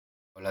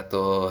Hola a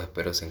todos,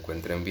 espero se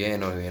encuentren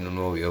bien. Hoy en un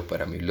nuevo video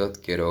para mi blog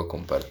quiero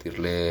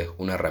compartirles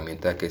una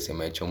herramienta que se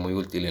me ha hecho muy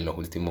útil en los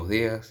últimos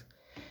días.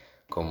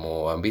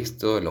 Como han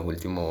visto, en los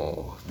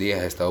últimos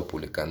días he estado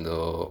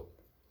publicando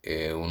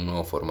un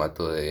nuevo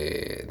formato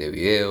de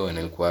video en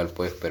el cual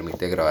pues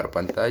permite grabar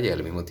pantalla y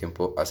al mismo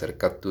tiempo hacer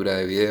captura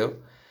de video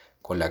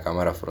con la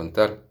cámara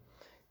frontal.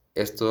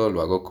 Esto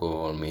lo hago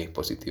con mi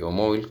dispositivo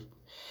móvil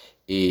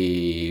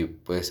y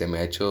pues se me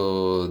ha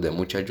hecho de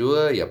mucha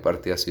ayuda y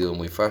aparte ha sido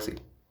muy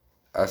fácil.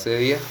 Hace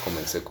días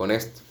comencé con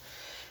esto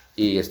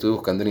y estuve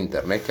buscando en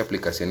internet qué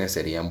aplicaciones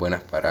serían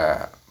buenas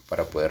para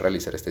poder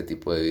realizar este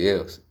tipo de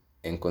videos.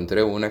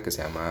 Encontré una que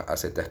se llama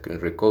AZ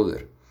Screen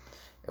Recorder.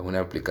 Es una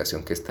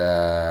aplicación que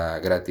está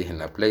gratis en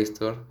la Play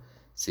Store.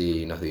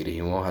 Si nos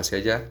dirigimos hacia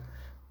allá,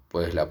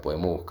 pues la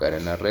podemos buscar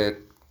en la red,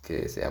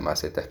 que se llama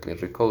Z Screen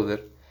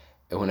Recorder.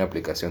 Es una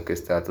aplicación que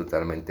está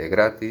totalmente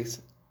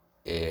gratis.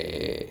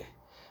 Eh,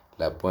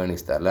 la pueden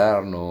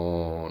instalar,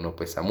 no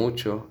pesa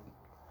mucho.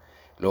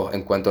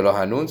 En cuanto a los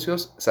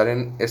anuncios,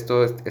 salen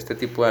este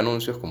tipo de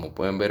anuncios, como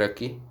pueden ver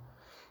aquí,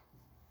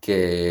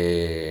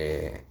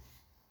 que,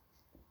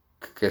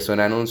 que son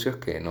anuncios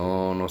que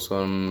no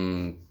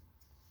son,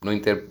 no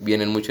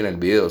intervienen mucho en el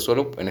video,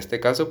 solo en este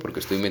caso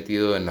porque estoy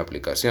metido en la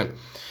aplicación.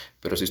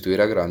 Pero si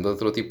estuviera grabando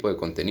otro tipo de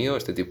contenido,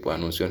 este tipo de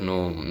anuncios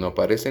no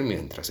aparecen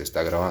mientras se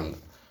está grabando.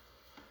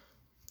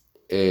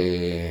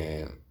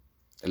 Eh,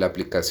 la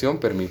aplicación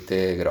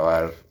permite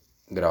grabar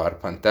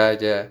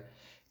pantalla,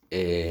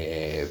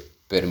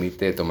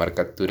 permite tomar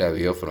captura de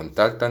video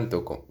frontal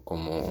tanto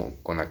como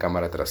con la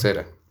cámara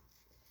trasera.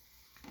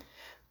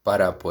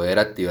 Para poder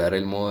activar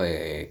el modo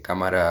de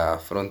cámara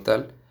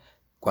frontal,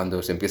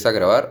 cuando se empieza a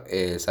grabar,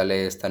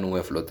 sale esta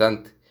nube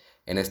flotante.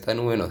 En esta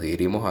nube nos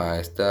dirigimos a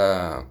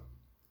esta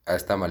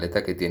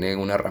maleta que tiene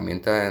una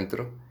herramienta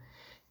adentro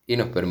y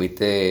nos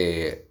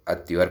permite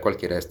activar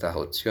cualquiera de estas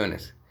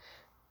opciones.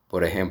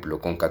 Por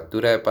ejemplo, con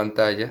captura de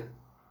pantalla,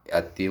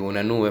 activo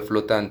una nube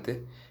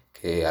flotante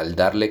que al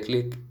darle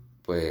clic,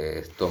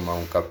 pues toma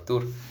un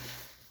capture.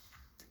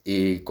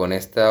 Y con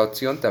esta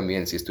opción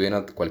también, si estoy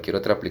en cualquier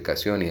otra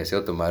aplicación y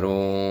deseo tomar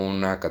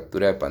una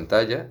captura de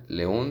pantalla,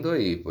 le hundo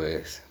y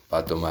pues va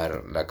a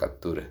tomar la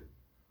captura.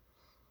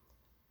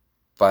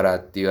 Para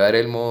activar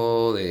el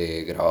modo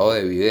de grabado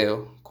de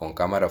video con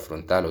cámara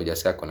frontal o ya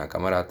sea con la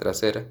cámara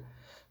trasera,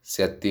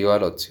 se activa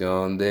la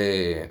opción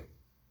de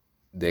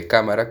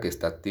cámara que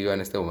está activa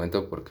en este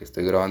momento porque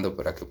estoy grabando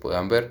para que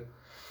puedan ver.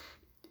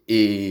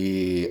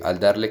 Y al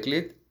darle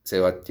clic se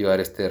va a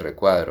activar este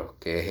recuadro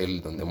que es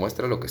el donde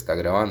muestra lo que está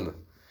grabando.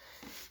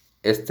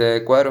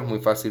 Este cuadro es muy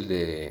fácil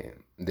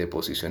de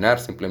posicionar,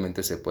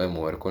 simplemente se puede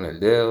mover con el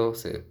dedo,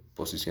 se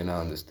posiciona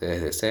donde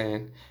ustedes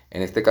deseen.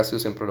 En este caso yo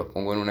siempre los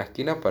pongo en una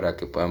esquina para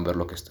que puedan ver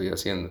lo que estoy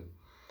haciendo.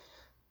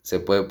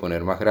 Se puede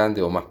poner más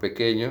grande o más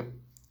pequeño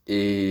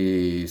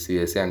y si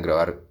desean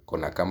grabar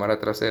con la cámara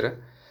trasera,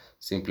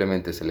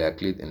 simplemente se le da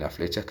clic en las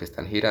flechas que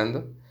están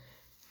girando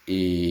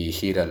y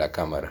gira la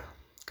cámara,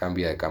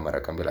 cambia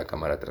la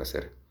cámara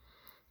trasera.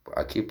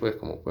 Aquí pues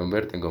como pueden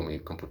ver tengo mi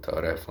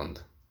computadora de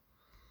fondo.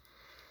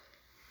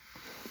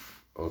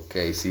 Ok,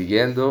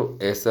 siguiendo,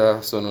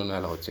 estas son una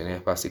de las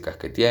opciones básicas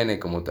que tiene,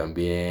 como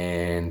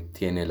también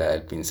tiene la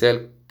del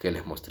pincel que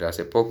les mostré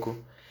hace poco.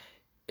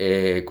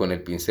 Con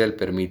el pincel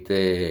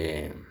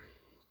permite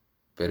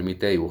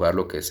dibujar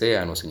lo que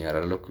sea, no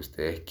señalar lo que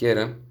ustedes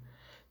quieran.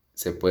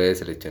 Se puede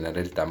seleccionar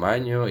el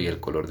tamaño y el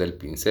color del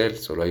pincel,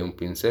 solo hay un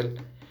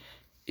pincel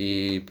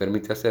y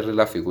permite hacer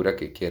la figura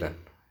que quieran.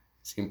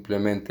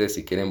 Simplemente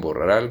si quieren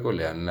borrar algo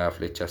le dan la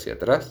flecha hacia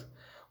atrás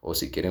o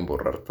si quieren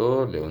borrar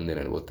todo le hunden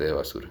el bote de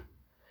basura.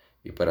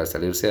 Y para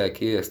salirse de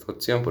aquí de esta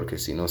opción, porque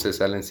si no se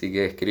salen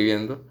sigue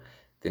escribiendo,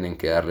 tienen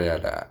que darle a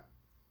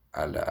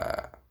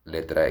la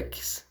letra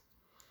X.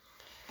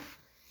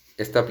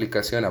 Esta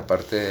aplicación,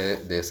 aparte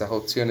de esas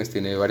opciones,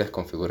 tiene varias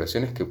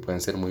configuraciones que pueden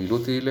ser muy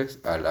útiles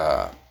a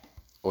la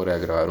hora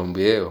de grabar un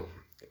video,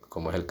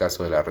 como es el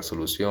caso de la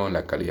resolución,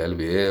 la calidad del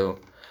video,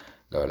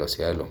 la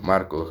velocidad de los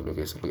marcos, lo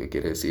que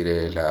quiere decir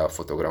es las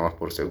fotogramas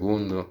por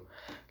segundo,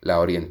 la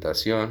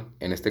orientación.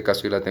 En este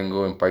caso yo la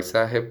tengo en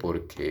paisaje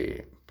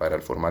porque para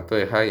el formato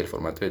de high, el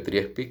formato de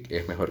 3-peak,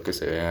 es mejor que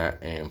se vea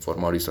en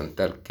forma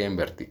horizontal que en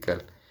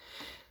vertical.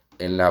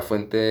 En la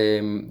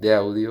fuente de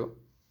audio,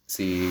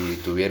 si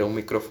tuviera un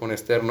micrófono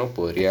externo,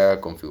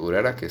 podría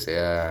configurar a que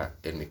sea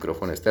el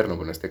micrófono externo,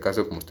 pero en este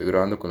caso, como estoy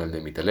grabando con el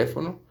de mi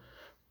teléfono,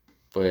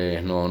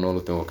 pues no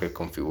lo tengo que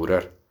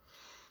configurar.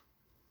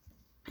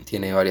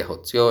 Tiene varias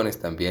opciones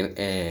también.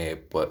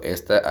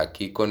 Pues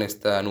aquí con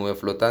esta nube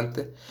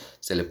flotante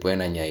se le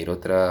pueden añadir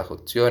otras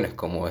opciones,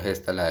 como es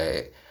esta, la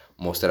de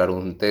mostrar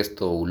un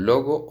texto o un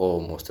logo o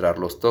mostrar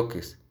los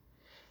toques.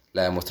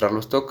 La de mostrar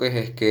los toques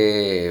es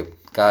que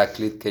cada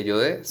clic que yo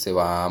dé se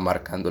va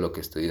marcando lo que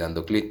estoy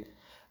dando clic.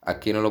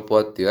 Aquí no lo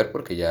puedo activar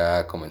porque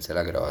ya comencé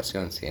la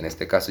grabación. Si en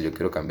este caso yo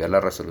quiero cambiar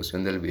la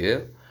resolución del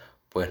video,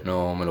 pues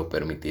no me lo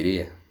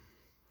permitiría.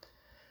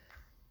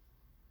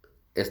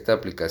 Esta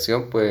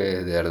aplicación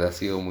pues de verdad ha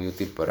sido muy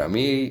útil para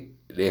mí.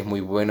 Es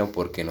muy bueno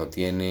porque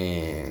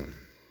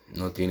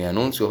no tiene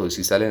anuncios, o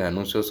si salen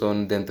anuncios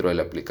son dentro de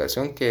la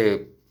aplicación,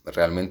 que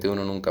realmente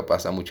uno nunca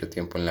pasa mucho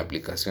tiempo en la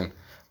aplicación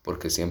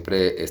porque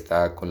siempre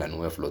está con la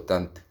nube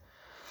flotante.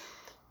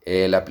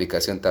 La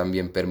aplicación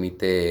también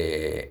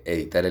permite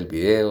editar el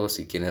video,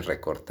 si quieren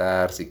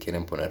recortar, si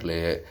quieren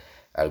ponerle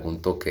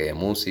algún toque de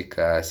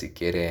música, si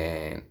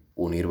quieren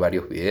unir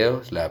varios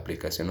videos, la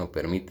aplicación lo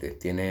permite.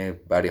 Tiene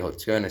varias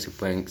opciones,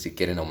 si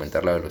quieren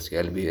aumentar la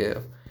velocidad del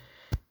video.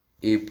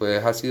 Y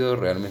pues ha sido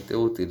realmente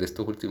útil.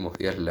 Estos últimos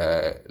días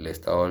le he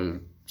estado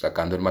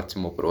sacando el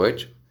máximo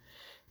provecho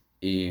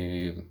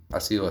y ha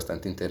sido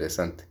bastante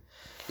interesante.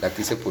 La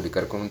quise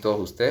publicar con todos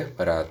ustedes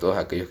para todos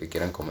aquellos que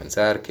quieran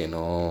comenzar, que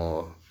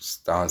no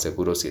estaban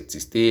seguros si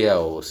existía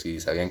o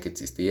si sabían que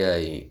existía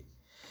y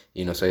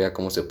no sabía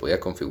cómo se podía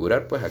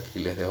configurar, pues aquí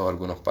les dejo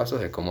algunos pasos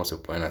de cómo se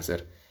pueden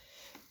hacer.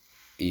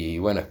 Y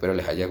bueno, espero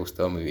les haya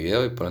gustado mi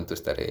video y pronto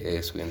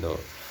estaré subiendo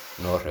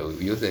nuevos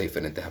reviews de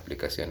diferentes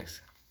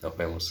aplicaciones. Nos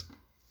vemos.